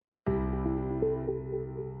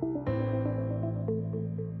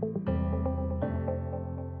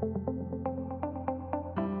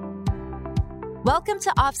Welcome to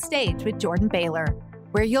Offstage with Jordan Baylor,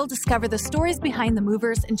 where you'll discover the stories behind the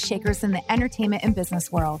movers and shakers in the entertainment and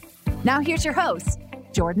business world. Now here's your host,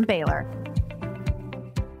 Jordan Baylor.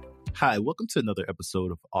 Hi, welcome to another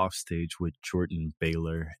episode of Offstage with Jordan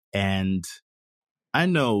Baylor. And I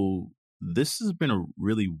know this has been a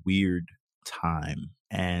really weird time,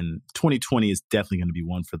 and 2020 is definitely going to be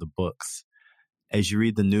one for the books. As you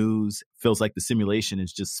read the news, it feels like the simulation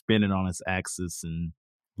is just spinning on its axis and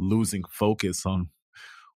losing focus on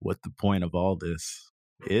what the point of all this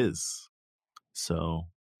is. So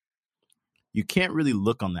you can't really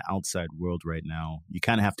look on the outside world right now. You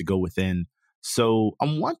kind of have to go within. So I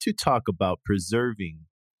want to talk about preserving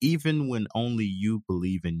even when only you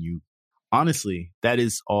believe in you. Honestly, that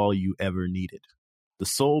is all you ever needed. The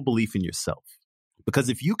sole belief in yourself. Because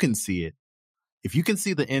if you can see it, if you can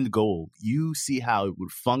see the end goal, you see how it would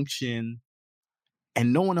function,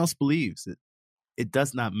 and no one else believes it. It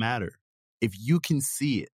does not matter. If you can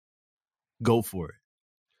see it, go for it.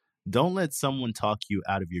 Don't let someone talk you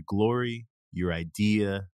out of your glory, your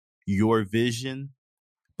idea, your vision,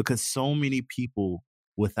 because so many people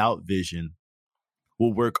without vision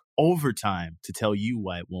will work overtime to tell you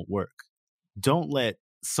why it won't work. Don't let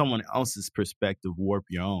someone else's perspective warp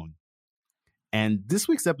your own. And this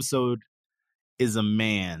week's episode is a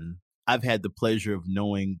man I've had the pleasure of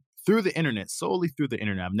knowing through the internet, solely through the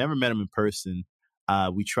internet. I've never met him in person.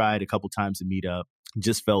 We tried a couple times to meet up,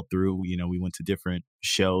 just fell through. You know, we went to different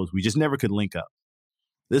shows. We just never could link up.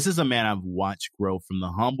 This is a man I've watched grow from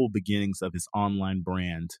the humble beginnings of his online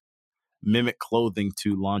brand, Mimic Clothing,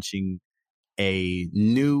 to launching a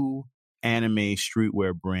new anime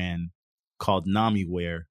streetwear brand called Nami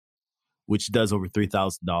Wear, which does over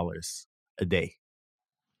 $3,000 a day.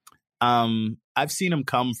 I've seen him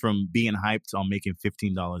come from being hyped on making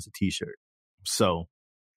 $15 a t-shirt. So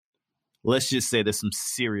let's just say there's some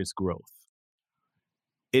serious growth.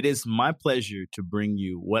 It is my pleasure to bring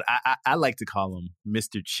you what I like to call him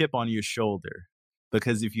Mr. Chip on your shoulder,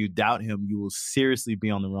 because if you doubt him, you will seriously be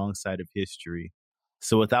on the wrong side of history.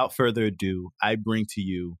 So without further ado, I bring to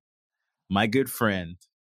you my good friend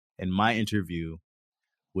and my interview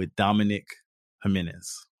with Dominic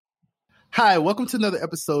Jimenez. Hi, welcome to another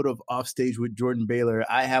episode of Offstage with Jordan Baylor.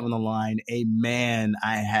 I have on the line a man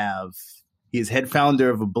he is head founder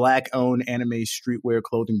of a Black-owned anime streetwear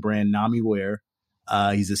clothing brand, Nami Wear.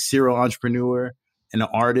 He's a serial entrepreneur, and an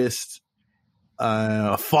artist,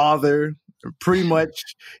 a father, pretty much.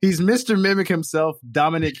 He's Mr. Mimic himself,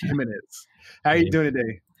 Dominic Jimenez. How are you doing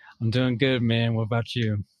today? I'm doing good, man. What about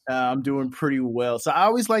you? I'm doing pretty well. So I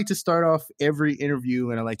always like to start off every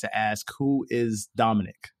interview, and I like to ask, who is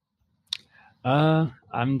Dominic?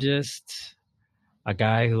 I'm just a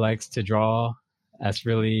guy who likes to draw. That's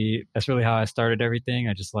really how I started everything.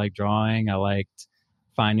 I just like drawing. I liked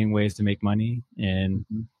finding ways to make money, and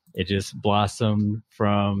it just blossomed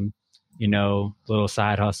from, little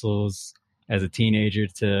side hustles as a teenager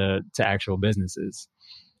to actual businesses.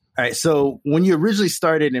 All right. So when you originally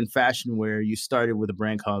started in fashion wear, you started with a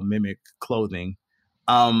brand called Mimic Clothing.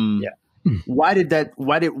 Yeah. Why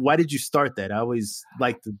did you start that? I always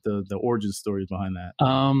liked the origin stories behind that.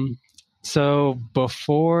 So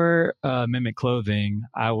before Mimic Clothing,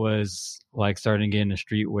 I was like starting to get into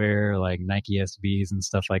streetwear, like Nike SBs and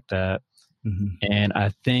stuff like that. Mm-hmm. And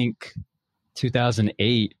I think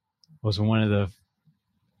 2008 was one of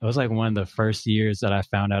the first years that I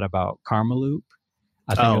found out about Karma Loop.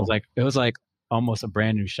 I think it was like almost a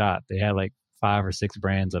brand new shop. They had like 5 or 6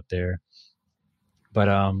 brands up there. But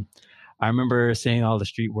I remember seeing all the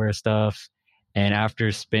streetwear stuff, and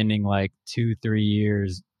after spending like 2-3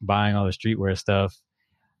 years buying all the streetwear stuff,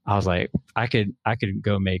 I was like, I could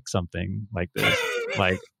go make something like this.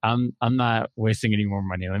 Like I'm not wasting any more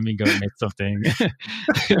money. Let me go make something.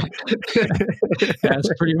 That's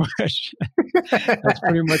pretty much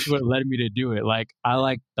what led me to do it. Like I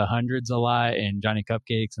like the Hundreds a lot and Johnny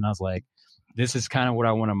Cupcakes, and I was like, this is kind of what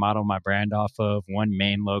I want to model my brand off of. One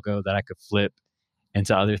main logo that I could flip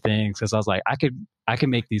into other things, because I was like, I could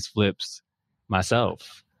make these flips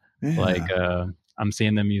myself. Yeah. Like I'm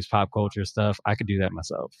seeing them use pop culture stuff. I could do that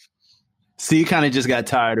myself. So you kind of just got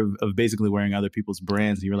tired of basically wearing other people's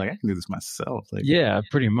brands, and you were like, I can do this myself. Like, yeah,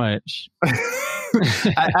 pretty much.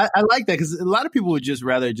 I like that, because a lot of people would just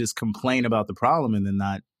rather just complain about the problem and then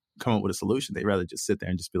not come up with a solution. They'd rather just sit there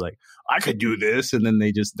and just be like, I could do this, and then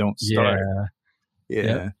they just don't start. Yeah.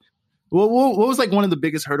 Yep. Well, what was like one of the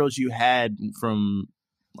biggest hurdles you had from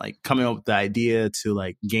like coming up with the idea to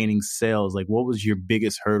like gaining sales? Like, what was your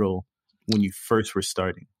biggest hurdle when you first were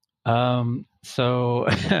starting? So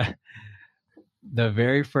the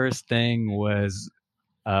very first thing was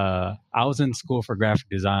I was in school for graphic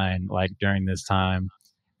design like during this time,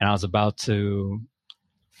 and I was about to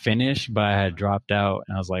finish, but I had dropped out,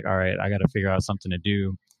 and I was like, all right, I got to figure out something to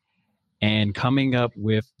do. And coming up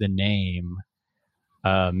with the name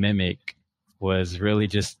Mimic was really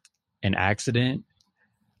just an accident.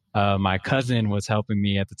 My cousin was helping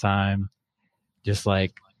me at the time, just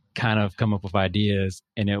like kind of come up with ideas,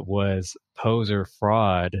 and it was Poser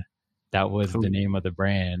Fraud. That was the name of the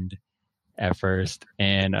brand at first.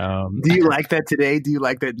 And do you like that today? Do you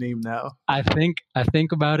like that name now? I think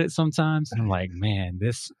about it sometimes, and I'm like, man,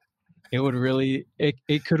 it would really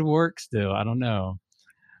it could work still. I don't know.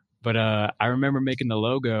 But I remember making the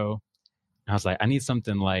logo. I was like, I need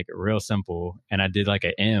something like real simple. And I did like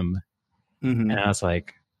an M. And I was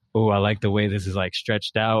like, oh, I like the way this is like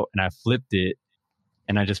stretched out. And I flipped it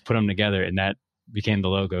and I just put them together, and that became the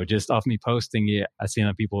logo. Just off me posting it, I seen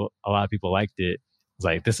a lot of people liked it. I was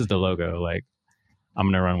like, this is the logo. Like, I'm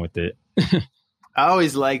going to run with it. I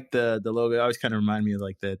always liked the logo. It always kind of reminded me of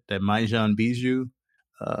like that Maison Bijou.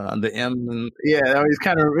 The M, yeah, that was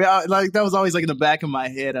kind of like that was always like in the back of my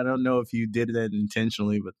head. I don't know if you did that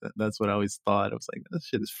intentionally, but that's what I always thought. I was like, that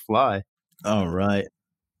shit is fly. All right.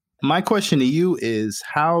 My question to you is,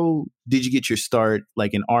 how did you get your start,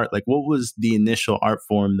 like in art? Like, what was the initial art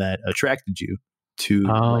form that attracted you to,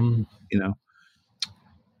 how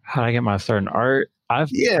did I get my start in art?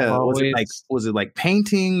 Was it like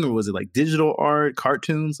painting, or was it like digital art,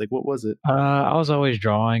 cartoons? Like, what was it? I was always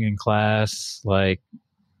drawing in class, like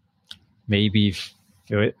maybe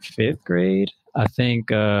fifth grade. I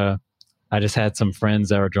think I just had some friends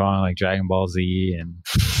that were drawing like Dragon Ball Z, and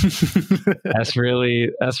that's really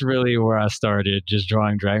where I started, just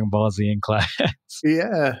drawing Dragon Ball Z in class.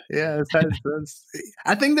 Yeah.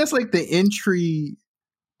 I think that's like the entry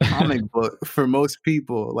comic book for most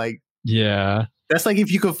people. Like, yeah, that's like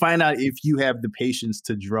if you could find out if you have the patience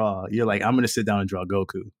to draw, you're like, I'm going to sit down and draw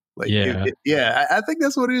Goku. Like, I think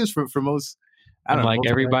that's what it is for most. I don't know. Like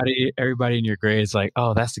everybody in your grade is like,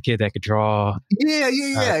 oh, that's the kid that could draw. Yeah.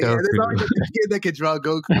 There's always the kid that could draw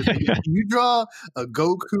Goku. Can you draw a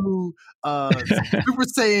Goku Super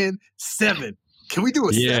Saiyan 7? Can we do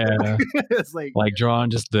a 7? It's like drawing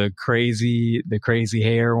just the crazy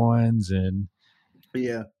hair ones. And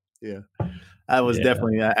yeah. I was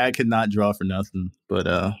definitely, I could not draw for nothing, but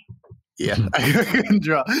I couldn't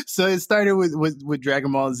draw. So it started with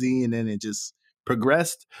Dragon Ball Z, and then it just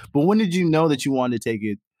progressed. But when did you know that you wanted to take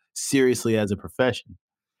it seriously as a profession?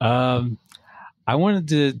 I wanted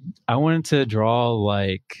to draw,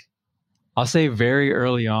 like, I'll say very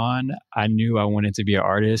early on. I knew I wanted to be an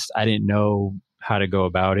artist. I didn't know how to go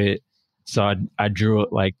about it, so I drew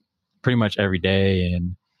it like pretty much every day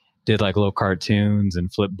and did like little cartoons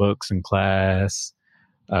and flip books in class.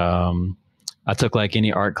 I took like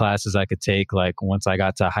any art classes I could take, like once I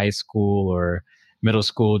got to high school or middle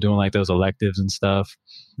school, doing like those electives and stuff.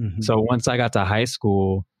 Mm-hmm. So once I got to high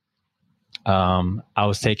school, I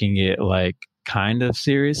was taking it like kind of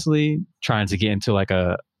seriously, trying to get into like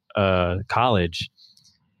a college.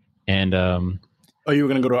 And you were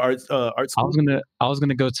gonna go to art school? I was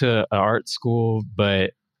gonna go to an art school,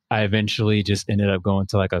 but I eventually just ended up going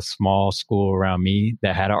to like a small school around me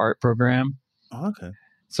that had an art program. Oh, okay.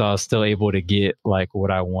 So I was still able to get like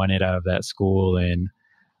what I wanted out of that school, and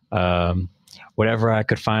whatever I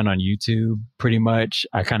could find on YouTube, pretty much,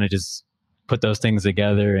 I kind of just put those things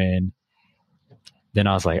together. And then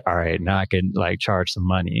I was like, all right, now I can like charge some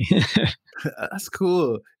money. That's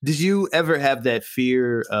cool. Did you ever have that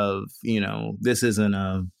fear of, this isn't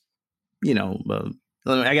I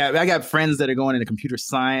got friends that are going into computer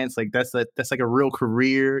science. Like that's like a real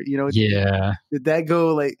career, Yeah. Did that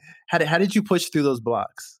go like, how did you push through those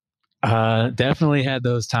blocks? Definitely had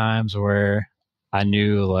those times where I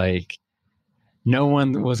knew like no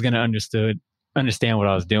one was going to understand what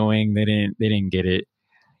I was doing. They didn't get it.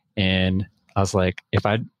 And I was like, if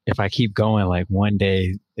I keep going, like one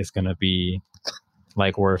day it's going to be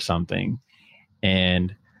like worth something.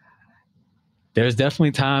 And there's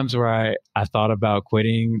definitely times where I thought about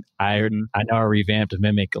quitting. I know I revamped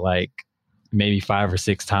Mimic like maybe 5 or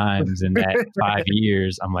 6 times in that 5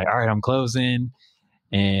 years. I'm like, all right, I'm closing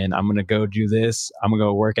and I'm going to go do this. I'm going to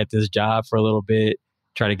go work at this job for a little bit,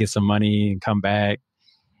 try to get some money and come back.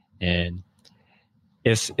 And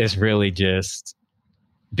it's really just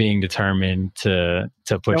being determined to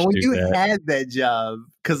push when through you that. Had that job,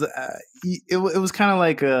 because it was kind of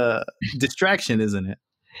like a distraction, isn't it?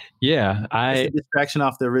 Yeah, it's a distraction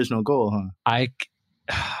off the original goal, huh?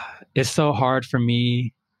 It's so hard for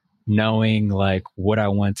me knowing like what I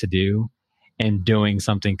want to do and doing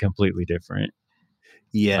something completely different.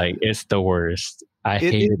 Yeah, like it's the worst. I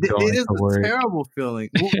hated going it is to a work. terrible feeling.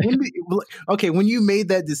 When you made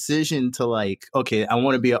that decision to like, okay, I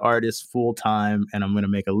want to be an artist full time and I'm going to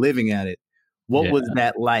make a living at it. What Yeah. was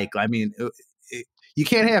that like? I mean, you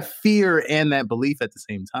can't have fear and that belief at the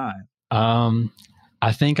same time.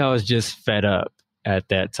 I think I was just fed up at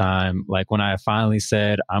that time. Like when I finally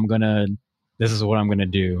said, this is what I'm going to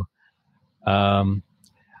do. I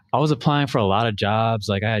was applying for a lot of jobs.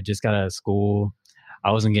 Like I had just got out of school.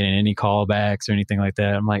 I wasn't getting any callbacks or anything like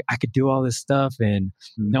that. I'm like, I could do all this stuff and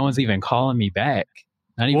no one's even calling me back.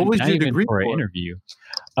 Not even for an interview.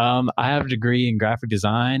 I have a degree in graphic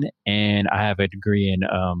design and I have a degree in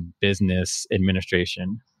business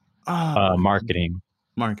administration, marketing.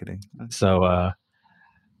 So,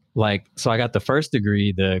 so I got the first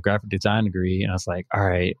degree, the graphic design degree, and I was like, all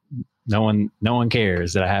right, no one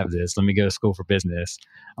cares that I have this. Let me go to school for business.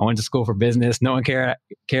 I went to school for business. No one cared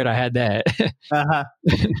I had that.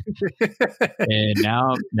 And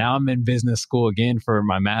now I'm in business school again for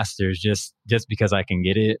my master's just because I can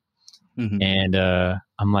get it. Mm-hmm. And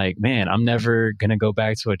I'm like, man, I'm never gonna go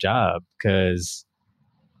back to a job because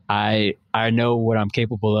I know what I'm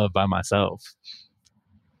capable of by myself.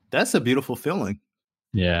 That's a beautiful feeling.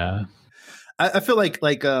 Yeah. I feel like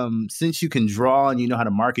since you can draw and you know how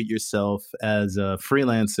to market yourself as a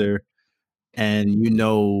freelancer and you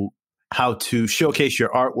know how to showcase your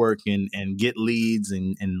artwork and get leads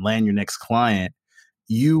and land your next client,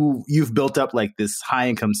 you've built up like this high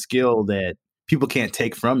income skill that people can't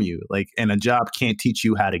take from you. Like, and a job can't teach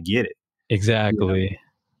you how to get it. Exactly. You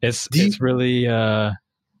know? It's really I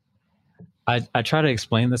try to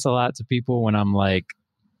explain this a lot to people when I'm like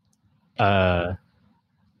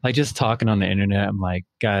just talking on the internet. I'm like,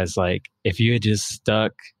 guys, like if you had just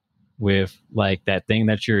stuck with like that thing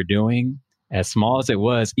that you're doing, as small as it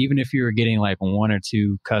was, even if you were getting like 1 or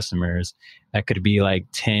 2 customers, that could be like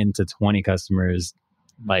 10 to 20 customers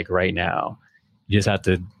like right now. You just have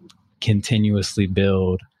to continuously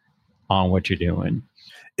build on what you're doing.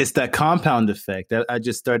 It's that compound effect. I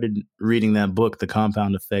just started reading that book, The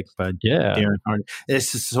Compound Effect by Darren Hardy.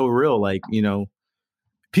 It's just so real. Like, you know,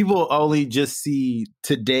 people only just see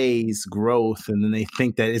today's growth and then they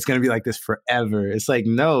think that it's going to be like this forever. It's like,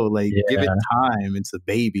 no, like give it time. It's a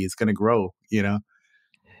baby. It's going to grow, you know?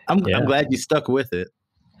 I'm glad you stuck with it.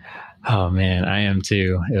 Oh man, I am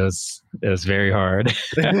too. It was very hard.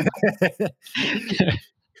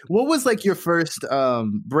 What was like your first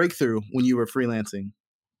breakthrough when you were freelancing?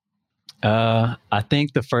 I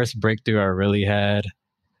think the first breakthrough I really had,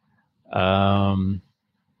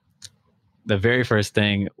 the very first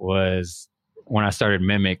thing was when I started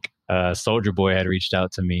Mimic. Soldier Boy had reached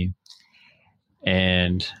out to me,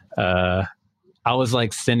 and I was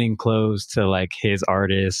like sending clothes to like his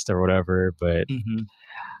artist or whatever. But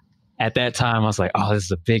at that time, I was like, "Oh, this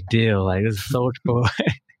is a big deal! Like this is Soldier Boy."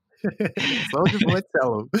 Soldier Boy,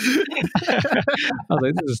 tell him. I was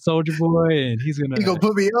like, "This is Soldier Boy, and he's gonna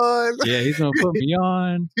put me on." Yeah, he's gonna put me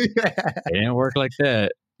on. It didn't work like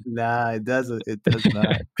that. Nah, it doesn't. It does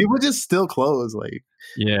not. People just steal clothes, like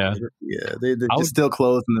they just steal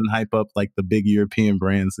clothes and then hype up like the big European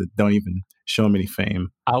brands that don't even show them any fame.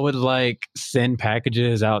 I would like send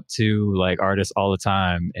packages out to like artists all the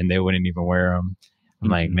time, and they wouldn't even wear them. I'm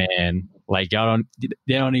like, man, like they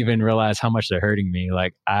don't even realize how much they're hurting me.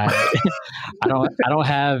 Like I don't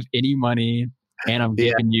have any money, and I'm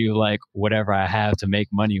giving you like whatever I have to make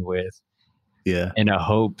money with. Yeah, in the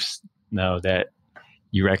hopes that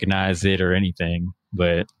you recognize it or anything.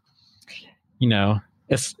 But you know,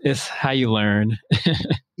 it's how you learn.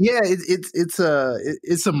 Yeah, it's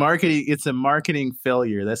a marketing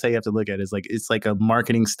failure. That's how you have to look at it. It's like a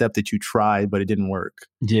marketing step that you tried, but it didn't work.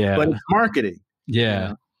 Yeah, but it's marketing. Yeah, you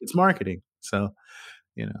know? It's marketing. So,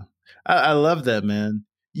 you know, I love that, man.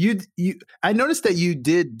 I noticed that you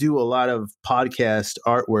did do a lot of podcast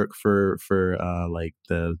artwork for like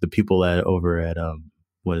the people over at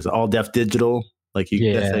what is it, All Def Digital? Like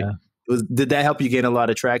did that help you gain a lot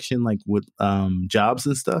of traction, like with jobs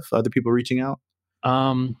and stuff? Other people reaching out?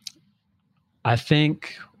 I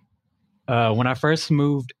think when I first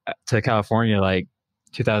moved to California, like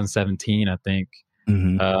 2017, I think,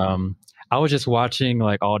 I was just watching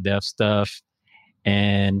like All Def stuff,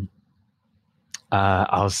 and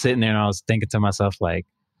I was sitting there and I was thinking to myself, like,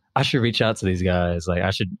 I should reach out to these guys. Like,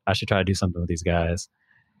 I should try to do something with these guys.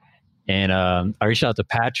 And I reached out to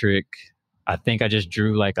Patrick. I think I just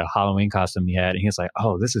drew like a Halloween costume he had, and he was like,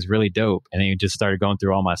 "Oh, this is really dope." And then he just started going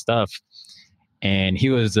through all my stuff. And he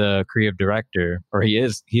was a creative director, or he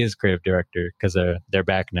is creative director because they're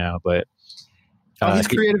back now. But he's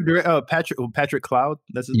creative director. Patrick Cloud.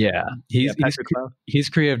 That's his He's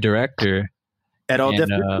creative director at All Def.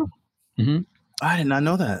 I did not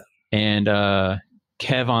know that. And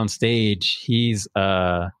Kev on stage, he's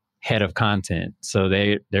head of content. So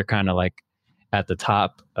they're kind of like at the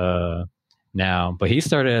top now. But he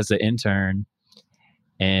started as an intern.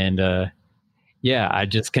 And yeah, I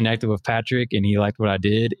just connected with Patrick and he liked what I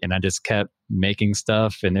did. And I just kept making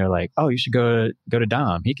stuff. And they're like, oh, you should go to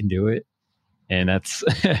Dom. He can do it. And that's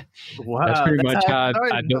Wow, that's pretty much how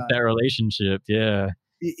I built huh? that relationship. Yeah.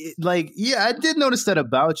 Yeah, I did notice that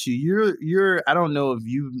about you. You're I don't know if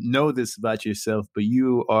you know this about yourself, but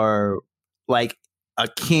you are like a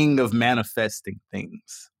king of manifesting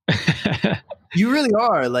things. You really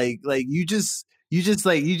are. Like you just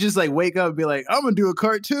wake up and be like, I'm gonna do a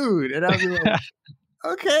cartoon. And I'll be like,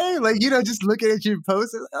 okay, like, just looking at your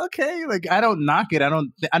posts, okay, like, I don't knock it.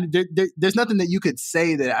 There's nothing that you could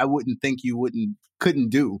say that I wouldn't think you couldn't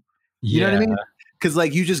do. You know what I mean? Because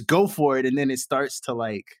like you just go for it and then it starts to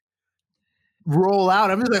like roll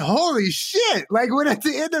out. I'm just like, holy shit. Like when at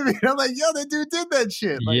the end of it, I'm like, yo, that dude did that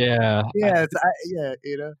shit. Like, yeah. Yeah.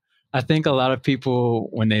 I think a lot of people,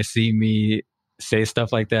 when they see me say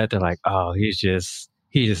stuff like that, they're like, oh, he's just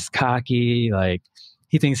cocky. Like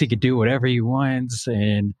he thinks he could do whatever he wants.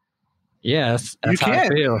 And yes, that's how I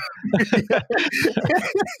feel.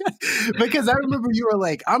 Because I remember you were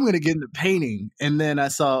like, I'm going to get into painting. And then I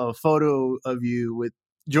saw a photo of you with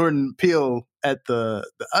Jordan Peele at the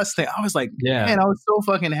Us thing. I was like, man, I was so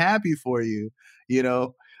fucking happy for you,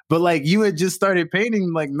 But like you had just started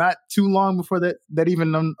painting like not too long before that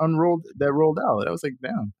even rolled out. I was like,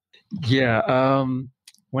 damn. Yeah.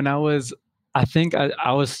 When I think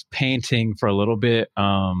I was painting for a little bit,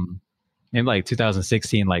 in like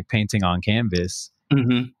 2016, like painting on canvas.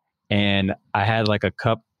 Mm-hmm. And I had like a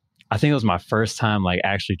cup. I think it was my first time like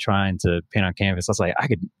actually trying to paint on canvas. I was like,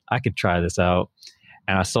 I could try this out.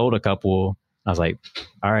 And I sold a couple. I was like,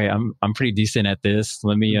 all right, I'm pretty decent at this.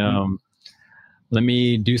 Let me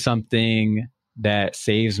do something that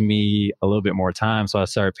saves me a little bit more time. So I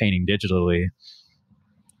started painting digitally.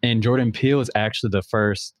 And Jordan Peele is actually the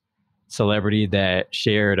first celebrity that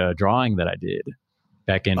shared a drawing that I did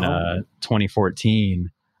back in 2014.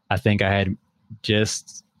 I think it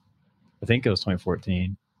was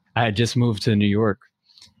 2014. I had just moved to New York,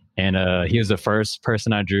 and he was the first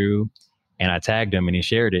person I drew, and I tagged him and he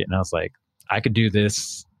shared it. And I was like, I could do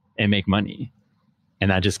this and make money.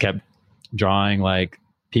 And I just kept drawing, like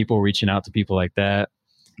people reaching out to people like that.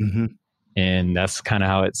 Mm-hmm. And that's kind of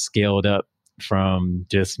how it scaled up from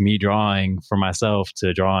just me drawing for myself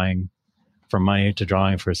to drawing for money to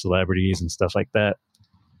drawing for celebrities and stuff like that.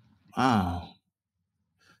 Wow.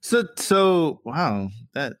 So wow,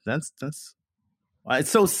 that's it's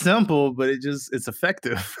so simple, but it's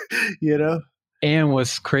effective, And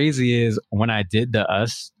what's crazy is when I did the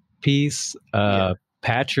Us piece,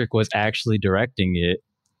 Patrick was actually directing it.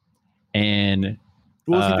 And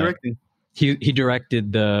what was he directing? He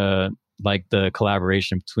directed the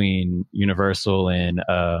collaboration between Universal and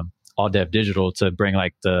All Def Digital to bring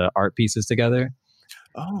like the art pieces together.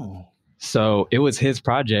 Oh. So it was his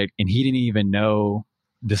project and he didn't even know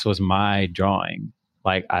this was my drawing.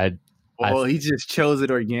 Like he just chose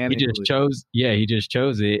it organically. He just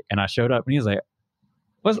chose it. And I showed up and he was like,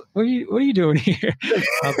 what are you doing here?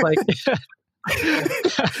 I was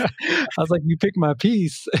like, you picked my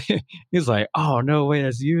piece. He's like, oh no way,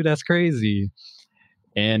 that's you. That's crazy.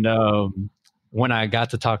 And when I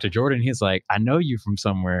got to talk to Jordan, he's like, I know you from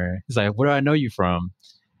somewhere. He's like, where do I know you from?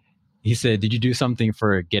 He said, did you do something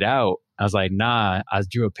for Get Out? I was like, nah, I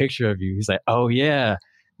drew a picture of you. He's like, oh yeah,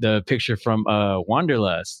 the picture from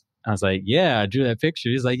Wanderlust. I was like, yeah, I drew that picture.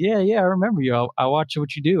 He's like, yeah, I remember you. I watch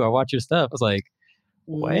what you do. I watch your stuff. I was like,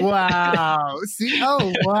 what? Wow. See,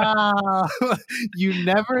 wow. You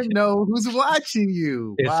never know who's watching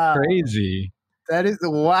you. It's crazy. That is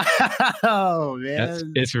wow,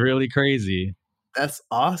 man. It's really crazy. That's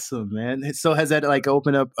awesome, man. So has that like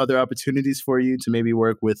opened up other opportunities for you to maybe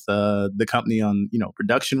work with the company on,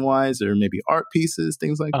 production wise or maybe art pieces,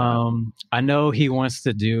 things like that? I know he wants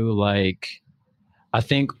to do like, I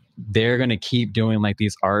think they're going to keep doing like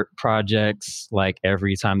these art projects like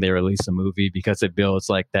every time they release a movie because it builds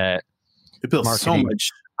like that. It builds marketing. So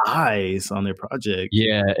much eyes on their project.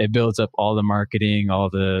 Yeah, it builds up all the marketing, all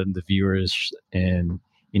the viewers, and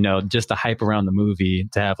just the hype around the movie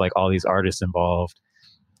to have like all these artists involved.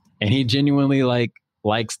 And he genuinely like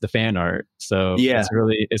likes the fan art, so yeah,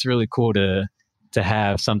 it's really cool to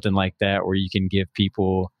have something like that where you can give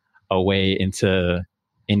people a way into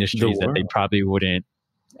industries that they probably wouldn't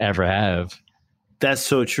ever have. That's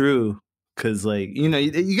so true, because like you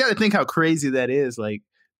got to think how crazy that is. Like,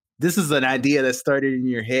 this is an idea that started in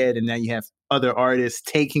your head and now you have other artists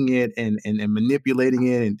taking it and manipulating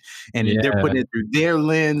it and they're putting it through their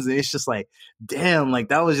lens. And it's just like, damn, like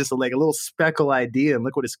that was just like a little speckle idea. And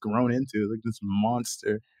look what it's grown into. Look at this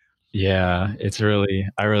monster. Yeah,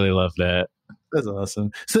 I really love that. That's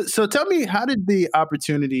awesome. So tell me, how did the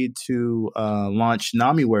opportunity to launch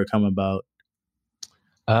Namiwear come about?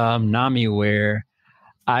 Namiwear,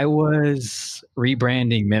 I was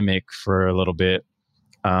rebranding Mimic for a little bit.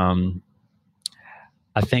 I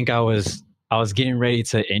think I was getting ready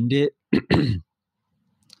to end it.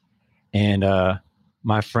 And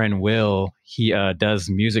my friend Will, he does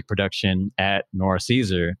music production at Nora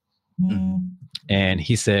Caesar. And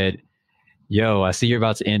he said, yo, I see you're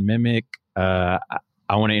about to end Mimic. I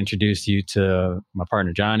want to introduce you to my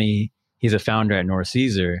partner, Johnny. He's a founder at Nora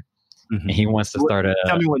Caesar. And he wants to start a...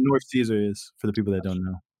 Tell me what North Caesar is for the people that don't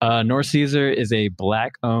know. North Caesar is a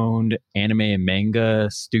Black-owned anime and manga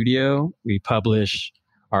studio. We publish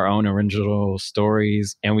our own original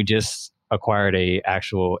stories, and we just acquired a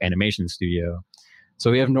actual animation studio.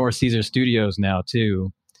 So we have North Caesar Studios now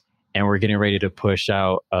too, and we're getting ready to push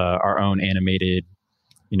out our own animated,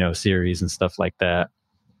 series and stuff like that.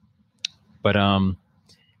 But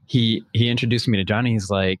he introduced me to Johnny. He's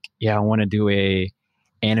like, yeah, I want to do a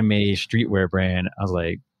anime streetwear brand. I was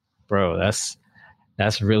like, bro, that's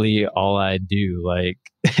really all I do. Like,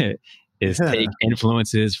 is take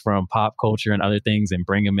influences from pop culture and other things and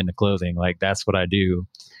bring them into clothing. Like, that's what I do.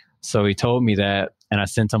 So he told me that, and I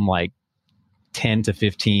sent him like 10 to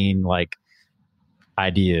 15 like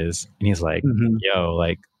ideas, and he's like, yo,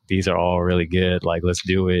 like these are all really good. Like, let's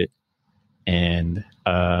do it. And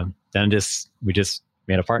then we just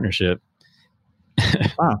made a partnership.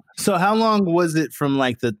 Wow. So how long was it from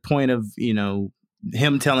like the point of,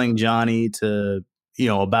 him telling Johnny to,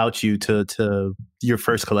 about you to your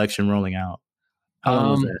first collection rolling out? How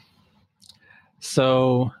long was that?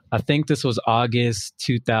 So I think this was August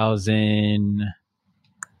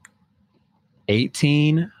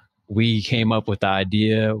 2018. We came up with the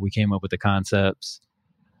idea. We came up with the concepts.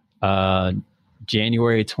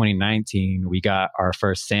 January 2019, we got our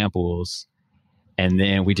first samples. And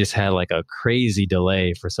then we just had like a crazy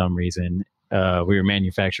delay for some reason. We were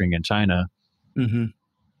manufacturing in China.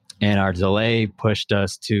 And our delay pushed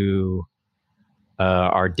us to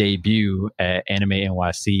our debut at Anime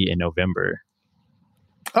NYC in November.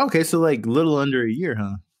 Okay, so like little under a year,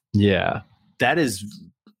 huh? Yeah. That is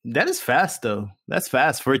fast though. That's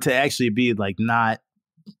fast for it to actually be like not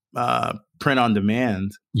print on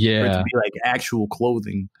demand. Yeah. For it to be like actual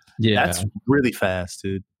clothing. Yeah. That's really fast,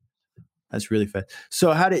 dude. That's really fast.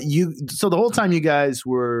 So so the whole time you guys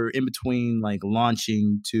were in between like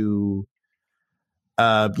launching to,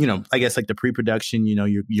 I guess like the pre-production,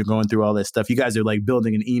 you're going through all that stuff. You guys are like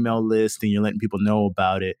building an email list and you're letting people know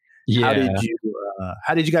about it. Yeah.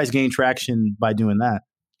 How did you guys gain traction by doing that?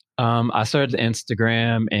 I started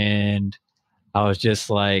Instagram and I was just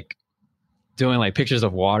like doing like pictures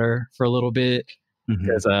of water for a little bit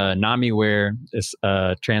because Namiwear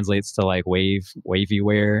translates to like wavy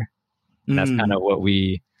wear. That's kind of what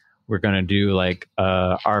we were going to do. Like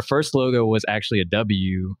our first logo was actually a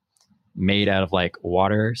W made out of like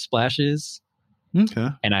water splashes. Okay.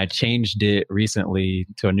 And I changed it recently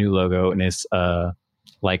to a new logo, and it's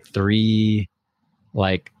like three,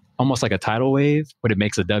 like almost like a tidal wave, but it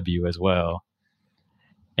makes a W as well.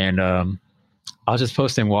 And I was just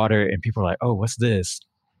posting water and people were like, oh, what's this?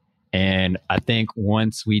 And I think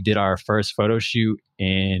once we did our first photo shoot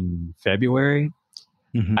in February,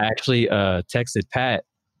 I actually texted Pat.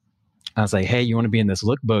 I was like, hey, you want to be in this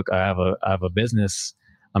lookbook? I have a business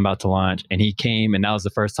I'm about to launch. And he came, and that was the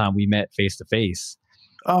first time we met face to face.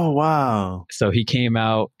 Oh, wow. So he came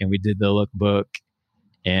out and we did the lookbook,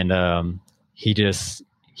 and he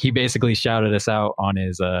basically shouted us out on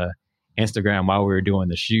his Instagram while we were doing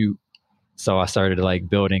the shoot. So I started like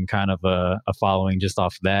building kind of a following just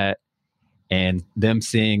off that, and them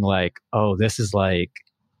seeing like, oh, this is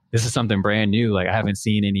something brand new. Like I haven't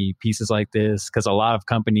seen any pieces like this, because a lot of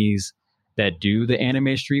companies that do the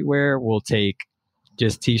anime streetwear will take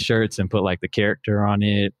just t-shirts and put like the character on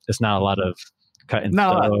it. It's not a lot of cut and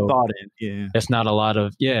not sew. A lot of thought in. Yeah. It's not a lot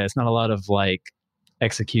of like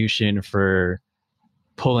execution for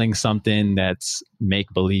pulling something that's make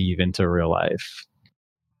believe into real life.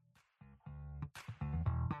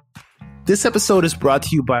 This episode is brought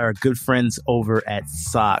to you by our good friends over at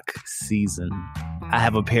Sock Season. I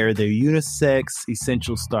have a pair of their unisex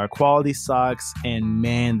Essential Star quality socks, and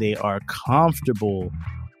man, they are comfortable.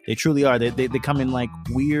 They truly are. They come in like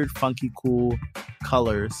weird, funky, cool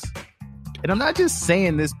colors. And I'm not just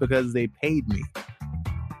saying this because they paid me.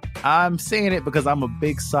 I'm saying it because I'm a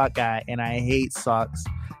big sock guy and I hate socks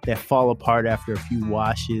that fall apart after a few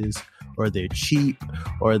washes, or they're cheap,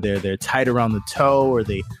 or they're tight around the toe, or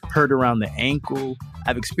they hurt around the ankle.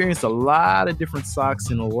 I've experienced a lot of different socks,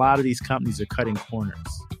 and a lot of these companies are cutting corners.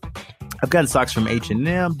 I've gotten socks from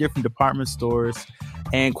H&M, different department stores,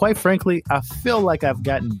 and quite frankly, I feel like I've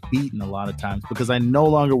gotten beaten a lot of times because I no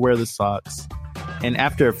longer wear the socks. And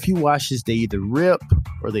after a few washes, they either rip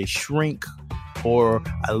or they shrink, or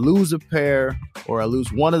I lose a pair, or I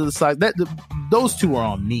lose one of the socks. Those two are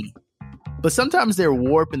on me. But sometimes they're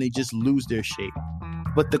warped and they just lose their shape.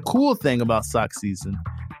 But the cool thing about sock season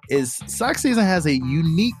is sock season has a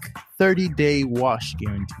unique 30-day wash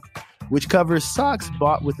guarantee, which covers socks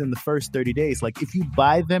bought within the first 30 days. Like if you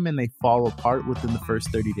buy them and they fall apart within the first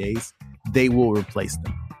 30 days, they will replace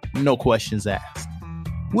them. No questions asked.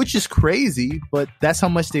 Which is crazy, but that's how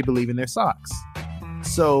much they believe in their socks.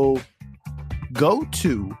 So go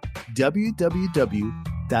to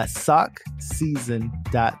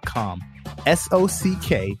www.sockseason.com.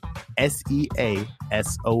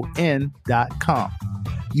 SOCKSEASON.com.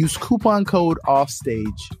 Use coupon code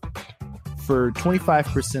OFFSTAGE for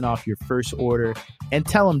 25% off your first order, and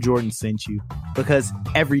tell them Jordan sent you, because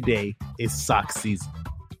every day is sock season.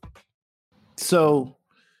 So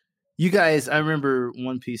you guys, I remember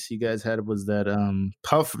one piece you guys had was that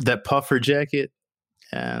puffer jacket.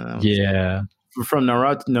 Yeah. From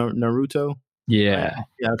Naruto. Yeah.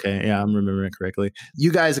 Yeah. Okay. Yeah, I'm remembering correctly.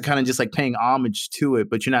 You guys are kind of just like paying homage to it,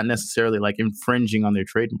 but you're not necessarily like infringing on their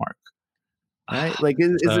trademark, right? Like,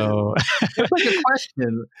 it's like a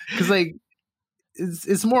question, because like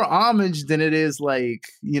it's more homage than it is like,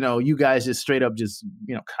 you guys just straight up just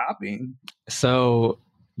copying. So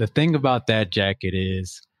the thing about that jacket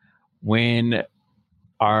is, when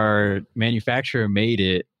our manufacturer made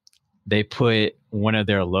it, they put one of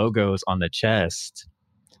their logos on the chest.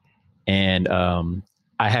 And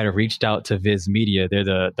I had reached out to Viz Media. They're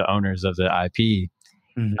the owners of the IP.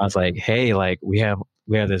 Mm-hmm. I was like, hey, like we have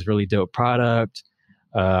this really dope product.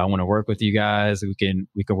 I want to work with you guys. We can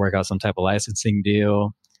work out some type of licensing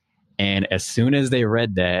deal. And as soon as they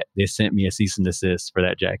read that, they sent me a cease and desist for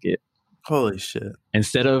that jacket. Holy shit.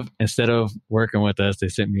 Instead of working with us, they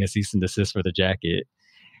sent me a cease and desist for the jacket.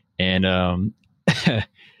 And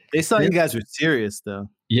they saw you guys were serious though.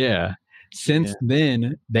 Yeah. Since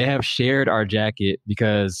then, they have shared our jacket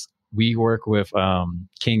because we work with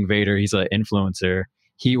King Vader. He's an influencer.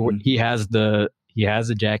 He has the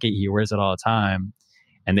jacket. He wears it all the time.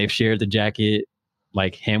 And they've shared the jacket,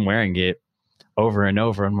 like him wearing it over and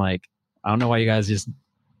over. I'm like, I don't know why you guys just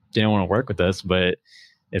didn't want to work with us, but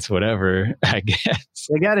it's whatever, I guess.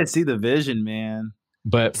 They got to see the vision, man.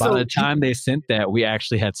 But by the time they sent that, we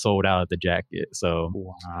actually had sold out of the jacket. So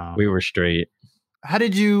we were straight. How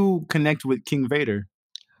did you connect with King Vader?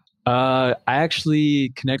 I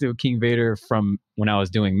actually connected with King Vader from when I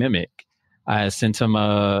was doing Mimic. I sent him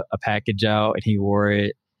a package out and he wore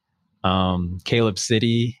it. Caleb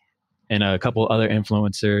City and a couple other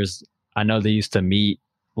influencers, I know they used to meet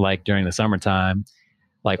like during the summertime,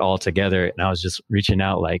 like all together. And I was just reaching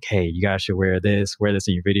out like, hey, you guys should wear this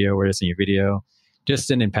in your video, just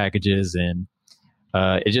sending packages. And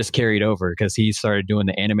it just carried over because he started doing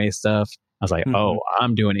the anime stuff. I was like, oh,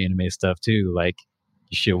 I'm doing anime stuff too. Like,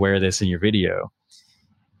 you should wear this in your video.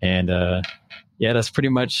 And that's pretty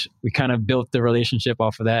much, we kind of built the relationship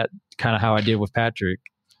off of that, kind of how I did with Patrick.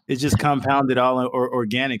 It just compounded all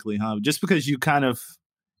organically, huh? Just because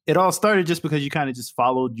it all started just because you kind of just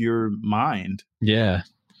followed your mind. Yeah.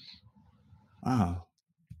 Wow.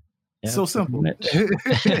 Yeah, so simple. You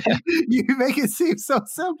make it seem so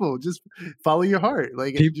simple. Just follow your heart.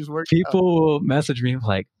 Like it just works. People will message me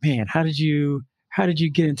like, "Man, how did you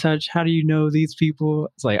get in touch? How do you know these people?"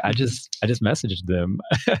 It's like I just messaged them.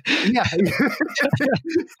 Yeah.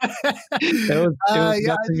 it was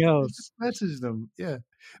nothing else. Just messaged them. Yeah.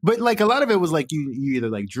 But like a lot of it was like you either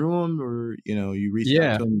like drew them or you reached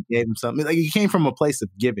out to them and gave them something. Like you came from a place of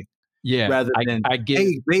giving. Yeah, rather than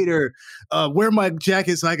hey Vader, wear my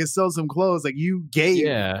jacket so I can sell some clothes. Like you gave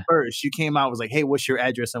first. You came out was like, hey, what's your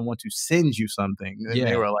address? I want to send you something. And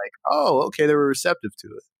they were like, oh, okay. They were receptive to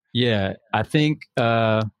it. Yeah, I think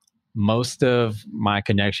most of my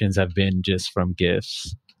connections have been just from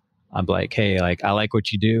gifts. I'm like, hey, like I like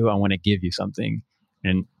what you do. I want to give you something,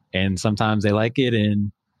 and sometimes they like it,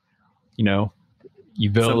 and you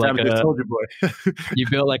build sometimes like a soldier boy. You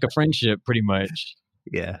build like a friendship, pretty much.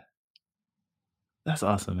 Yeah. That's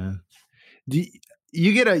awesome, man. Do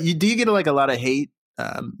you get like a lot of hate,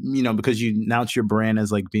 because you announce your brand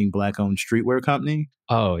as like being Black-owned streetwear company?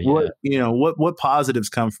 Oh yeah. What positives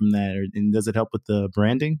come from that, and does it help with the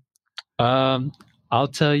branding? I'll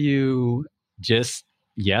tell you. Just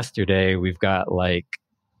yesterday, we've got like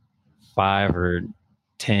 5 or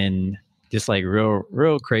 10 just like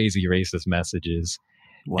real crazy racist messages.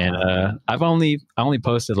 Wow. And I only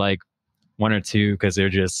posted like 1 or 2 because they're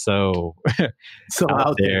just so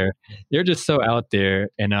out there. They're just so out there.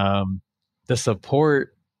 And the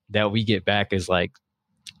support that we get back is like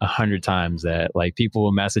 100 times that. Like, people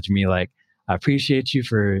will message me like, I appreciate you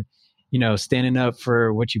for, standing up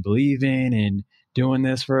for what you believe in and doing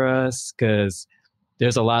this for us. Because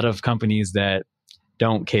there's a lot of companies that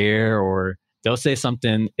don't care, or they'll say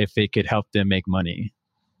something if it could help them make money.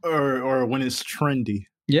 Or when it's trendy.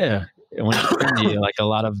 Yeah. When it's trendy, like a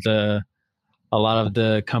lot of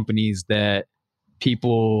the companies that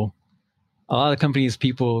people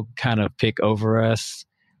kind of pick over us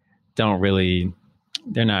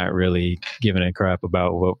they're not really giving a crap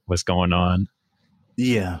about what's going on.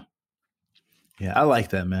 Yeah. Yeah, I like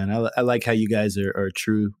that, man. I like how you guys are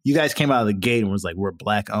true. You guys came out of the gate and was like, we're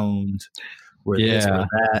Black owned, we're this, we're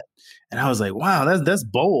that. And I was like, wow, that's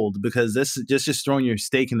bold, because that's just throwing your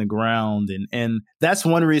stake in the ground. And that's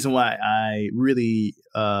one reason why I really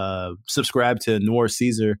subscribe to Noir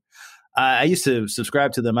Caesar. I used to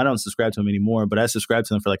subscribe to them. I don't subscribe to them anymore, but I subscribed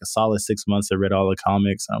to them for like a solid 6 months. I read all the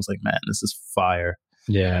comics. And I was like, man, this is fire.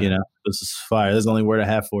 Yeah. This is fire. That's the only word I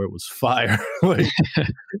have for it was fire. Like,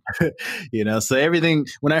 so everything,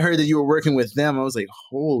 when I heard that you were working with them, I was like,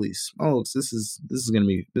 holy smokes, this is going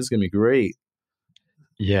to be great.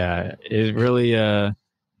 Yeah, it really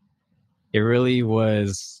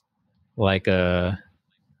was like it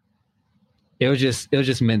was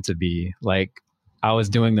just meant to be. Like, I was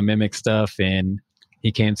doing the Mimic stuff and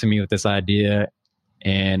he came to me with this idea,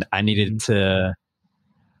 and I needed to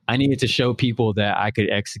show people that I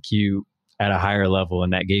could execute at a higher level,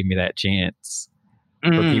 and that gave me that chance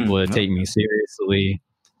for people to take me seriously,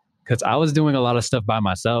 because I was doing a lot of stuff by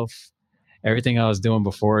myself. Everything I was doing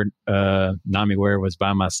before Namiware was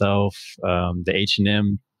by myself. The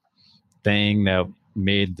H&M thing that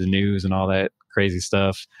made the news and all that crazy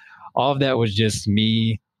stuff, all of that was just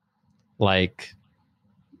me, like,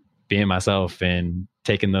 being myself and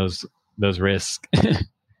taking those risks.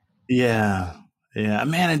 Yeah,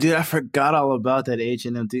 man, dude, I forgot all about that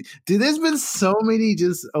H&M thing. Dude, there's been so many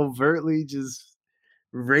just overtly just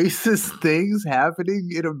racist things happening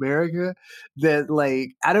in America that, like,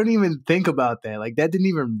 I don't even think about that. Like, that didn't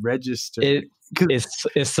even register.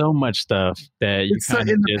 It's so much stuff that you kind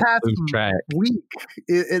of just lose track.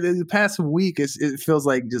 In the past week, it feels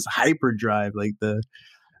like just hyperdrive. Like the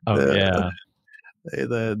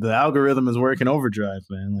algorithm is working overdrive,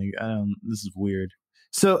 man. Like, this is weird.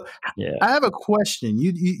 So yeah. I have a question.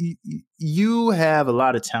 You have a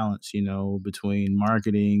lot of talents, between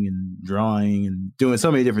marketing and drawing and doing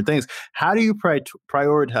so many different things. How do you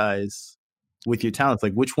prioritize with your talents?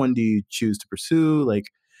 Like, which one do you choose to pursue? Like,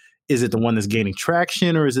 is it the one that's gaining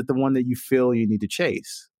traction, or is it the one that you feel you need to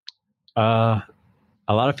chase? A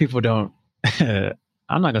lot of people don't. I'm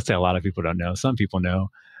not gonna say a lot of people don't know. Some people know,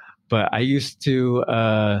 but I used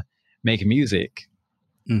to make music.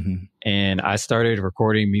 Mm-hmm. And I started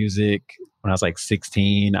recording music when I was like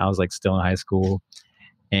 16. I was like still in high school,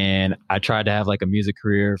 and I tried to have like a music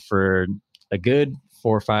career for a good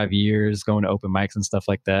 4 or 5 years, going to open mics and stuff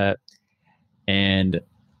like that. And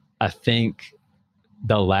I think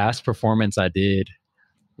the last performance I did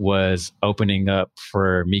was opening up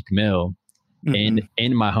for Meek Mill in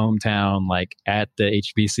my hometown, like at the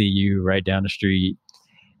HBCU right down the street.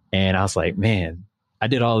 And I was like, man, I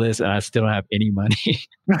did all this and I still don't have any money.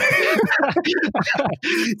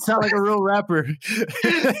 Sound like a real rapper.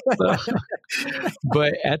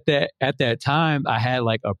 But at that time, I had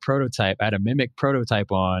like a prototype. I had a Mimic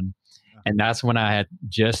prototype on, and that's when I had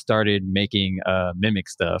just started making Mimic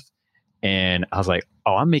stuff. And I was like,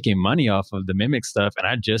 oh, I'm making money off of the Mimic stuff, and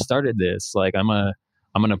I just started this. Like, I'm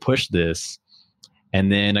gonna push this.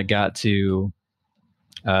 And then I got to.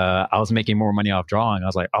 I was making more money off drawing. I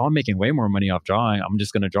was like, oh, I'm making way more money off drawing. I'm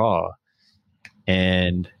just going to draw.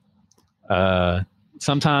 And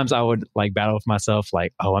sometimes I would like battle with myself,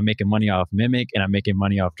 like, oh, I'm making money off Mimic and I'm making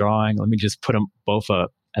money off drawing. Let me just put them both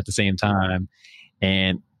up at the same time.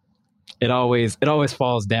 And it always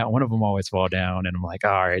falls down. One of them always fall down. And I'm like,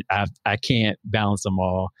 all right, I can't balance them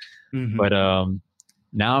all. Mm-hmm. But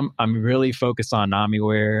now I'm really focused on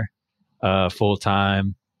Namiware full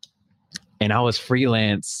time. And I was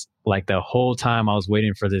freelance like the whole time I was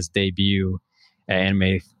waiting for this debut at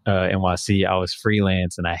Anime NYC. I was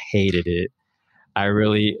freelance and I hated it. I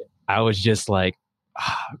was just like,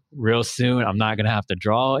 real soon I'm not gonna have to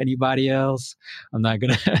draw anybody else. I'm not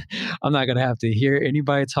gonna have to hear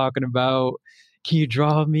anybody talking about, can you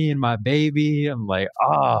draw me and my baby? I'm like,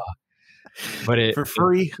 but for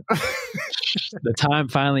free. the time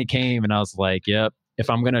finally came, and I was like, yep, if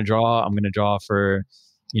I'm going to draw, I'm going to draw for,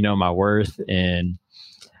 my worth, and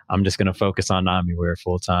I'm just going to focus on Namiwear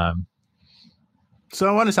full time. So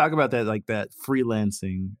I want to talk about that, like that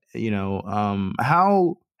freelancing,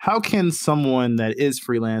 how can someone that is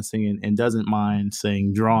freelancing and doesn't mind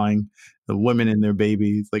saying drawing the women and their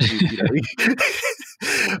babies, like,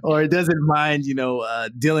 or doesn't mind,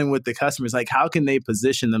 dealing with the customers, like how can they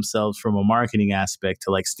position themselves from a marketing aspect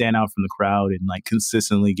to like stand out from the crowd and like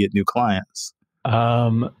consistently get new clients?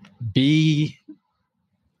 Be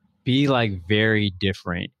like very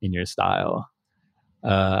different in your style.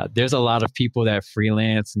 There's a lot of people that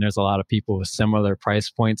freelance, and there's a lot of people with similar price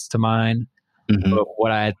points to mine. Mm-hmm. But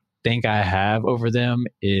what I think I have over them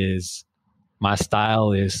is my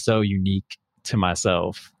style is so unique to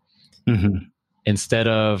myself. Mm-hmm. Instead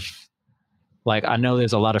of like, I know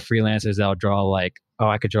there's a lot of freelancers that'll draw like, oh,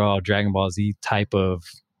 I could draw a Dragon Ball Z type of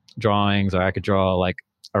drawings, or I could draw like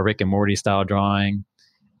a Rick and Morty style drawing.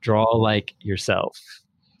 Draw like yourself.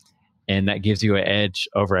 And that gives you an edge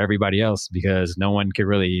over everybody else because no one can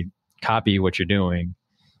really copy what you're doing.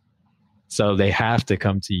 So they have to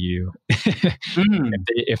come to you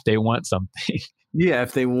if they want something. Yeah,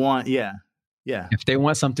 if they want, yeah. If they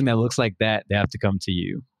want something that looks like that, they have to come to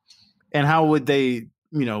you. And how would they,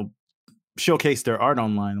 showcase their art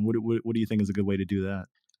online? What do you think is a good way to do that?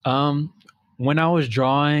 When I was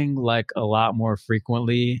drawing like a lot more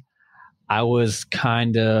frequently, I would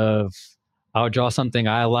draw something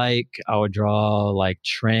I like. I would draw like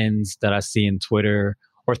trends that I see in Twitter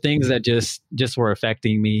or things that just were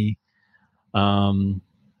affecting me. I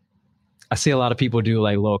see a lot of people do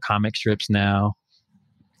like little comic strips now,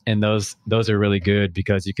 and those are really good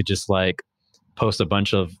because you could just like post a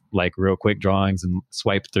bunch of like real quick drawings and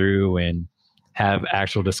swipe through and have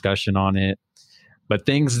actual discussion on it. But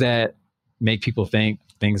things that make people think,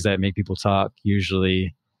 things that make people talk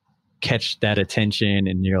usually catch that attention,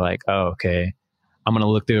 and you're like, oh, okay, I'm going to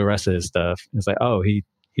look through the rest of his stuff. And it's like, oh, he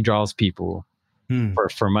draws people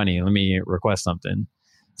for money. Let me request something.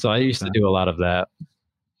 So I used to do a lot of that.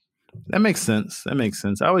 That makes sense.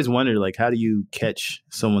 I always wondered, like, how do you catch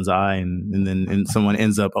someone's eye and then someone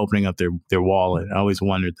ends up opening up their wallet? I always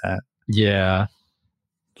wondered that. Yeah.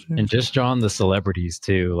 And just drawing the celebrities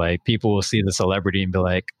too. Like people will see the celebrity and be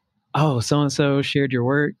like, oh, so-and-so shared your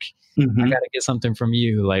work. Mm-hmm. I got to get something from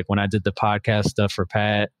you. Like when I did the podcast stuff for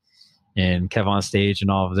Pat and Kev on Stage and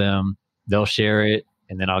all of them, they'll share it.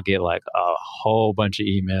 And then I'll get like a whole bunch of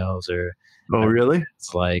emails or. Oh, really?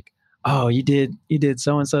 It's like, oh, you did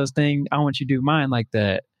so-and-so's thing. I want you to do mine like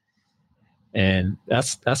that. And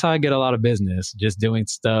that's how I get a lot of business, just doing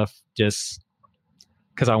stuff just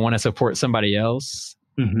because I want to support somebody else.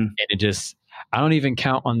 Mm-hmm. And I don't even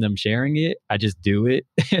count on them sharing it. I just do it.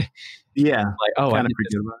 Yeah. Like, oh, I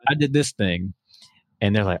did this thing.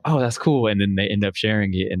 And they're like, oh, that's cool. And then they end up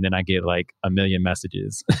sharing it. And then I get like 1 million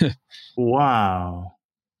messages. Wow.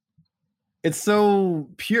 It's so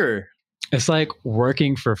pure. It's like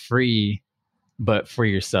working for free, but for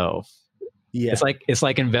yourself. Yeah. It's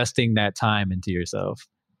like investing that time into yourself.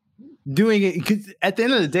 Doing it, because at the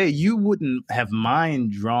end of the day, you wouldn't have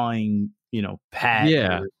mind drawing, Pat.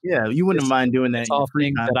 Yeah. You wouldn't mind doing that. It's all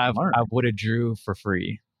things that I would have drew for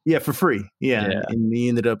free. Yeah, for free. Yeah. And he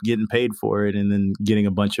ended up getting paid for it and then getting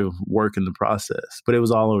a bunch of work in the process. But it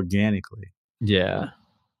was all organically. Yeah.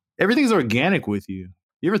 Everything's organic with you.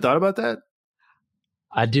 You ever thought about that?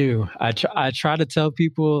 I do. I try to tell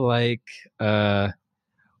people like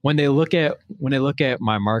when they look at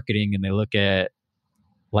my marketing and they look at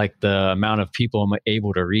like the amount of people I'm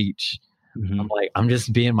able to reach, mm-hmm. I'm like, I'm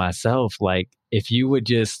just being myself. Like if you would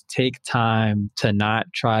just take time to not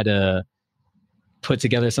try to put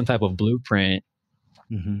together some type of blueprint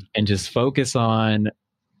mm-hmm. and just focus on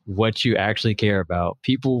what you actually care about,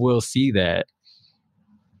 people will see that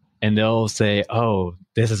and they'll say, oh,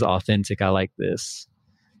 this is authentic. I like this.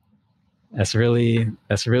 That's really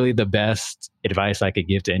the best advice I could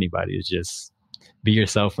give to anybody is just be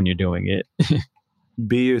yourself when you're doing it.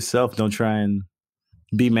 Be yourself. Don't try and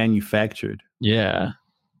be manufactured. Yeah.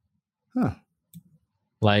 Huh.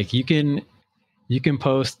 Like you can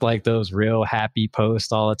post like those real happy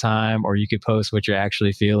posts all the time, or you could post what you're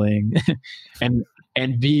actually feeling and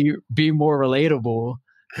be more relatable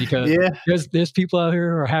because there's people out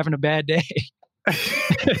here who are having a bad day.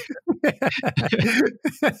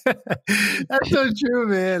 That's so true,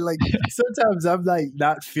 man. Like sometimes I'm like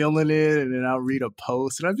not feeling it, and then I'll read a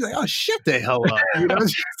post, and I'll be like, "Oh, shut the hell up!"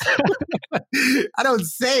 I don't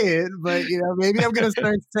say it, but maybe I'm gonna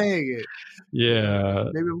start saying it. Yeah.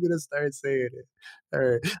 Maybe I'm gonna start saying it. All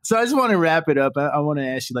right. So I just want to wrap it up. I want to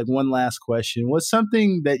ask you like one last question. What's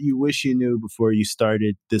something that you wish you knew before you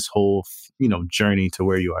started this whole, journey to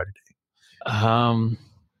where you are today?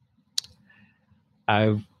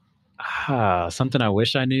 Something I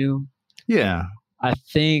wish I knew. Yeah. I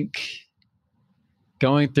think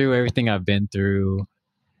going through everything I've been through,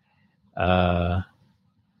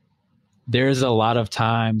 there's a lot of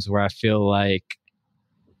times where I feel like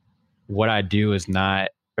what I do is not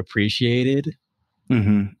appreciated,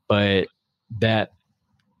 but that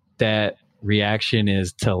reaction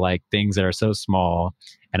is to like things that are so small,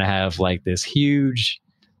 and I have like this huge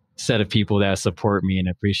set of people that support me and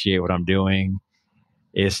appreciate what I'm doing.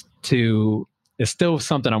 It's still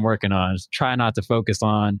something I'm working on. Try not to focus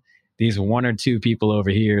on these one or two people over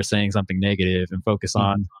here saying something negative and focus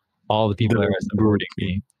on all the people that are supporting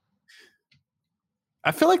me.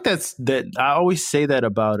 I feel like that I always say that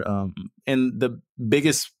about and the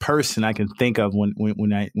biggest person I can think of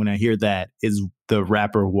when I hear that is the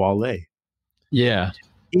rapper Wale. Yeah.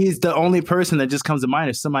 He's the only person that just comes to mind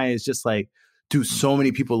if somebody is just like, dude, so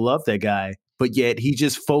many people love that guy, but yet he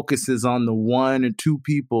just focuses on the one or two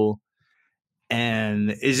people.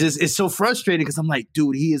 And it's so frustrating because I'm like,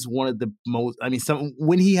 dude, he is one of the most,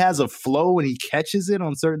 when he has a flow and he catches it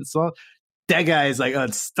on certain songs, that guy is like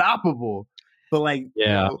unstoppable. But like,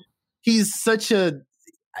 he's such I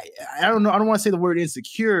don't know. I don't want to say the word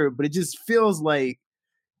insecure, but it just feels like,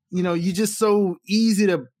 you're just so easy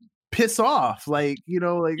to piss off. Like,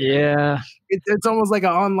 it's almost like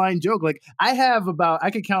an online joke. Like I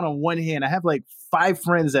could count on one hand. I have like 5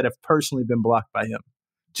 friends that have personally been blocked by him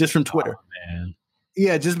just from Twitter. Oh, man.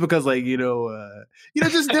 Yeah, just because like,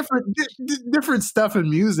 just different stuff in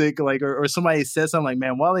music, like, or somebody says something like,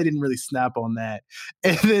 man, Wale didn't really snap on that.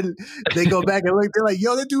 And then they go back and look, they're like,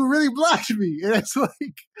 yo, that dude really blocked me. And it's like,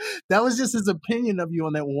 that was just his opinion of you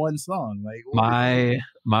on that one song. Like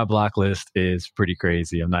my block list is pretty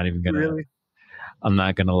crazy. I'm not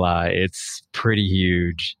gonna lie. It's pretty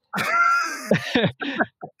huge.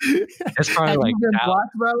 It's probably Have like you been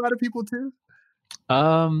blocked by a lot of people too?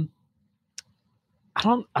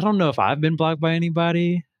 I don't know if I've been blocked by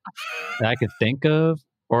anybody that I could think of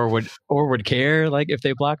or would care like if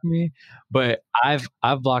they blocked me, but I've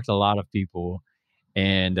blocked a lot of people,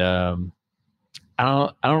 and I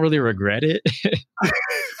don't really regret it.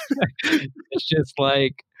 It's just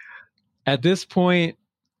like at this point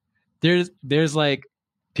there's like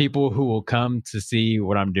people who will come to see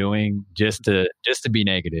what I'm doing just to be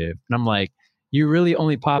negative, and I'm like, you really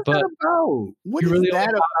only pop up. What is that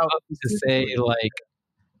about?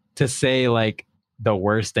 To say like the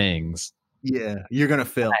worst things. Yeah, you're gonna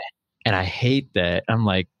fail. And I hate that. I'm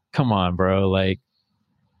like, come on, bro. Like,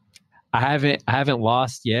 I haven't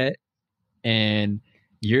lost yet, and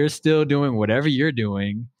you're still doing whatever you're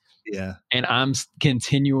doing. Yeah, and I'm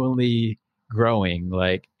continually growing.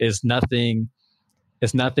 Like, it's nothing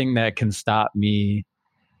that can stop me.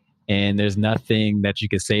 And there's nothing that you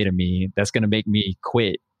could say to me that's going to make me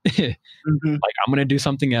quit. Like, I'm going to do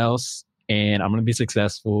something else and I'm going to be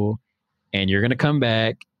successful, and you're going to come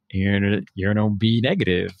back and you're going to be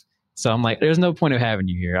negative. So I'm like, there's no point of having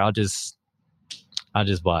you here. I'll just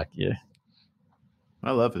block you.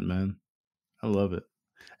 I love it, man. I love it.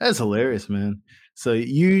 That's hilarious, man. So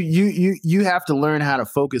you have to learn how to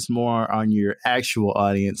focus more on your actual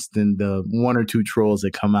audience than the one or two trolls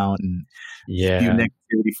that come out and spew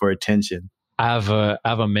negativity for attention. I have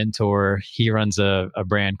a mentor. He runs a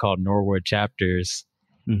brand called Norwood Chapters,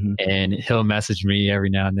 and he'll message me every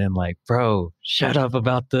now and then like, bro, shut up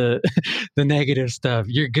about the negative stuff.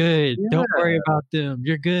 You're good. Yeah. Don't worry about them.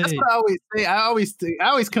 You're good. That's what I always say. I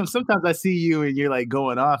always come. Sometimes I see you and you're like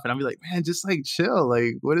going off, and I'll be like, man, just like chill.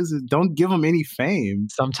 Like, what is it? Don't give them any fame.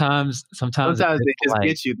 Sometimes they just like,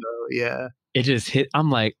 get you though. Yeah. It just hit. I'm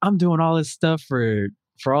like, I'm doing all this stuff for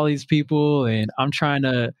all these people, and I'm trying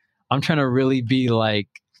to really be like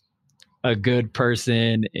a good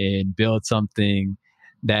person and build something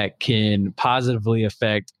that can positively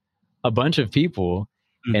affect a bunch of people.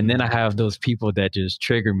 And then I have those people that just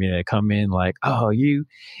trigger me, that come in like, oh, you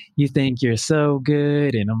think you're so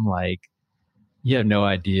good. And I'm like, you have no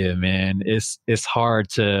idea, man. It's hard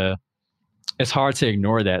to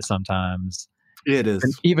ignore that sometimes. It is.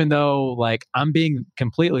 And even though like I'm being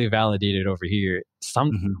completely validated over here,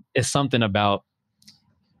 it's something about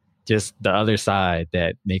just the other side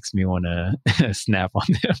that makes me want to snap on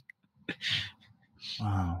them.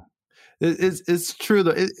 Wow. It's true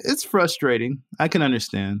though. It's frustrating. I can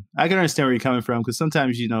understand where you're coming from, because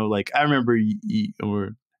sometimes, like I remember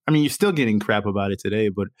I mean, you're still getting crap about it today,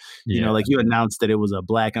 but like you announced that it was a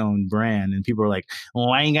black owned brand and people are like, well,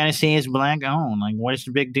 why you gotta say it's black owned? Like, what's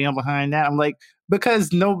the big deal behind that? I'm like, because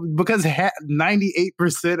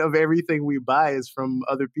 98% of everything we buy is from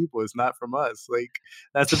other people. It's not from us. Like,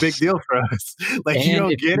 that's a big deal for us. Like, and you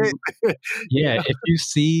don't get it. Yeah. If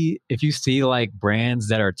you see like brands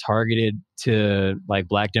that are targeted to like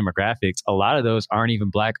black demographics, a lot of those aren't even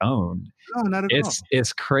black owned. No, not at all.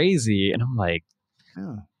 It's crazy. And I'm like,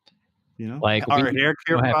 like our hair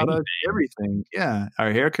care products, everything. Yeah.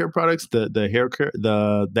 Our hair care products, the hair care,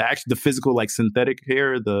 the physical, like synthetic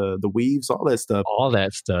hair, the weaves, all that stuff. All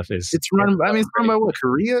that stuff it's run by what,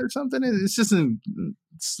 Korea or something? It's just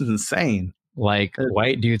it's insane. Like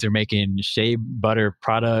white dudes are making shea butter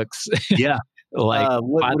products. Yeah. Like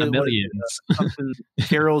by the millions.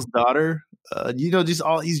 Carol's daughter. Just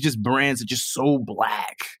all these just brands are just so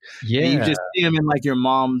black. Yeah. And you just see them in like your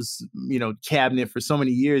mom's, cabinet for so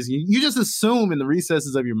many years. You just assume in the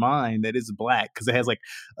recesses of your mind that it's black because it has like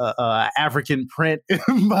African print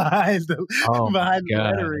behind the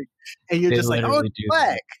lettering. And you're just like, oh, it's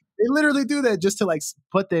black. They literally do that just to like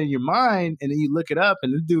put that in your mind, and then you look it up,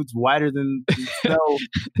 and this dude's whiter than snow.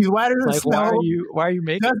 He's whiter than like, snow. Why are you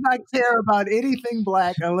making? Does not care about anything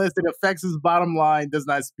black unless it affects his bottom line. Does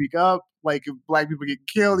not speak up. Like if black people get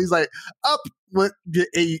killed, he's like, up. What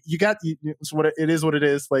you got? It's what it is. What it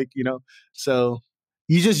is. Like So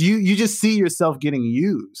you just see yourself getting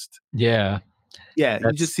used. Yeah. Yeah.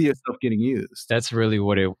 You just see yourself getting used. That's really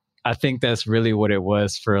what it. I think that's really what it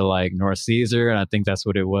was for like North Caesar, and I think that's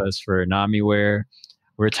what it was for Namiwear.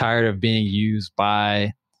 We're tired of being used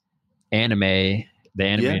by the anime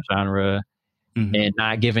genre, and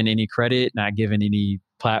not given any credit, not given any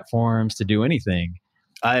platforms to do anything.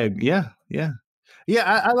 I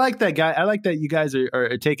like that guy. I like that you guys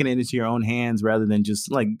are taking it into your own hands rather than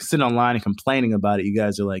just like sitting online and complaining about it. You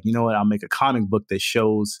guys are like, you know what? I'll make a comic book that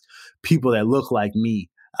shows people that look like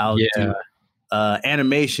me. I'll do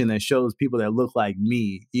animation that shows people that look like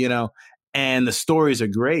me, and the stories are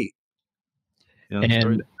great.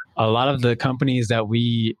 And a lot of the companies that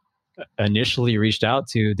we initially reached out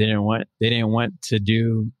to didn't want to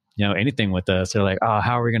do anything with us. They're like, oh,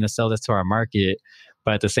 how are we going to sell this to our market?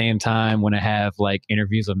 But at the same time, when I have like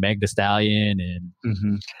interviews with Meg Thee Stallion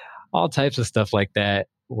and all types of stuff like that,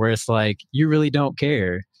 where it's like, you really don't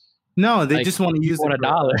care. No, they just want to use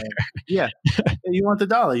 $1. Yeah. You want the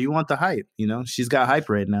dollar. You want the hype. She's got hype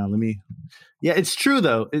right now. Yeah, it's true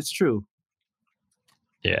though. It's true.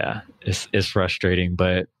 Yeah, it's frustrating,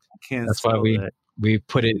 but that's why we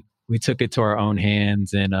took it to our own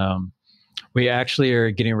hands, and we actually are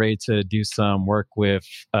getting ready to do some work with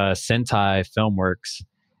Sentai Filmworks.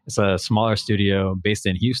 It's a smaller studio based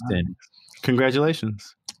in Houston.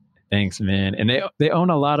 Congratulations. Thanks, man. And they own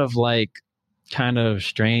a lot of like kind of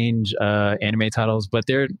strange anime titles, but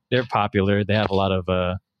they're popular. They have a lot of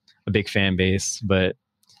a big fan base. But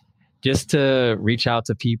just to reach out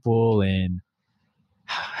to people and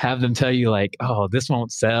have them tell you like, oh, this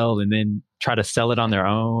won't sell, and then try to sell it on their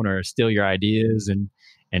own or steal your ideas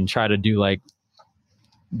and try to do like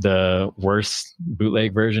the worst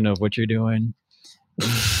bootleg version of what you're doing.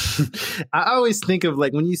 I always think of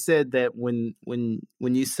like when you said that when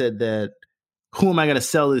you said that, who am I going to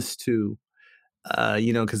sell this to?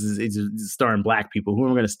 Because it's starring black people. Who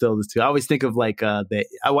am I going to sell this to? I always think of like I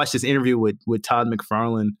watched this interview with Todd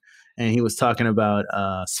McFarlane, and he was talking about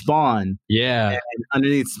Spawn. Yeah, and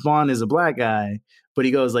underneath Spawn is a black guy, but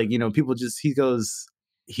he goes like,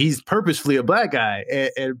 he's purposefully a black guy,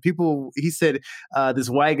 and people. He said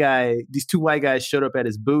these two white guys showed up at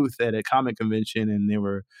his booth at a comic convention, and they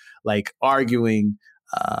were like arguing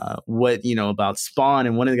about Spawn,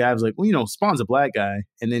 and one of the guys was like, well, Spawn's a black guy,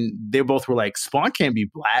 and then they both were like, Spawn can't be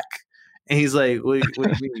black, and he's like, what do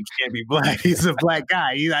you mean he can't be black? He's a black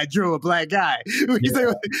guy. I drew a black guy. He's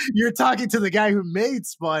like, you're talking to the guy who made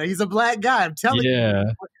Spawn. He's a black guy. I'm telling you.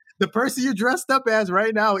 The person you're dressed up as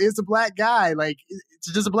right now is a black guy. Like,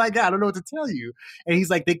 it's just a black guy. I don't know what to tell you. And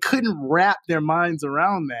he's like, they couldn't wrap their minds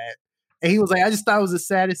around that. And he was like, I just thought it was the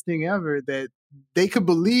saddest thing ever that they could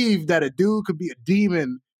believe that a dude could be a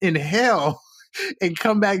demon in hell and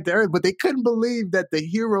come back to earth, but they couldn't believe that the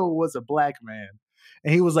hero was a black man.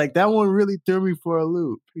 And he was like, that one really threw me for a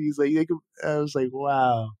loop. He's like, I was like,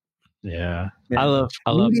 wow. Yeah. Man. I love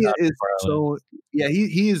Media is so, yeah,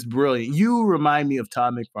 he is brilliant. You remind me of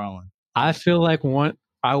Todd McFarlane. I feel like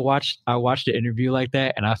I watched an interview like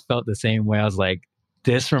that, and I felt the same way. I was like,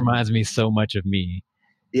 this reminds me so much of me.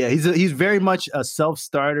 Yeah, he's very much a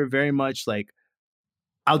self-starter, very much like,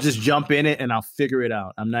 I'll just jump in it and I'll figure it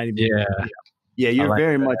out. I'm not even. Yeah, you're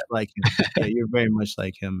very much like him. Yeah, you're very much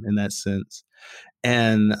like him in that sense.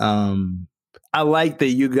 And I like that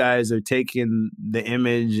you guys are taking the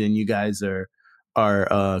image and you guys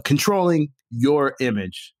are controlling your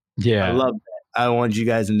image. Yeah. I love that. I want you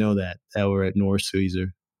guys to know that we're at North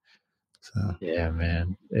Caesar. So yeah,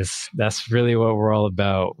 man, that's really what we're all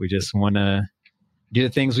about. We just want to do the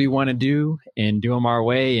things we want to do and do them our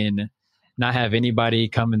way and not have anybody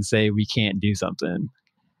come and say we can't do something.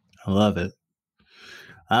 I love it.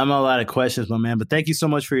 I'm a lot of questions, my man, but thank you so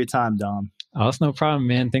much for your time, Dom. Oh, it's no problem,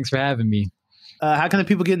 man. Thanks for having me. How can the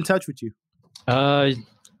people get in touch with you?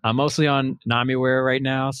 I'm mostly on Namiwear right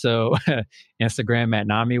now. So Instagram at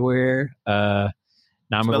Namiwear,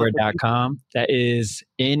 Namiwear.com. That is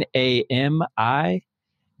NAMIWEAR,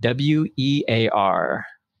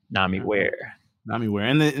 Namiwear. Namiwear.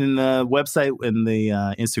 And the website and the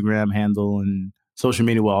Instagram handle and social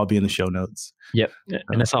media will all be in the show notes. Yep.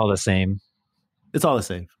 And it's all the same. It's all the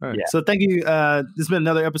same. All right. Yeah. So thank you. This has been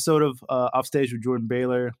another episode of Offstage with Jordan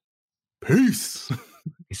Baylor. Peace.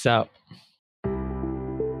 Peace out.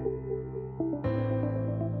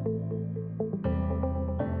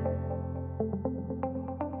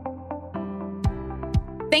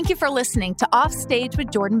 Thank you for listening to Offstage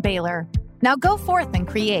with Jordan Baylor. Now go forth and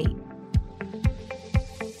create.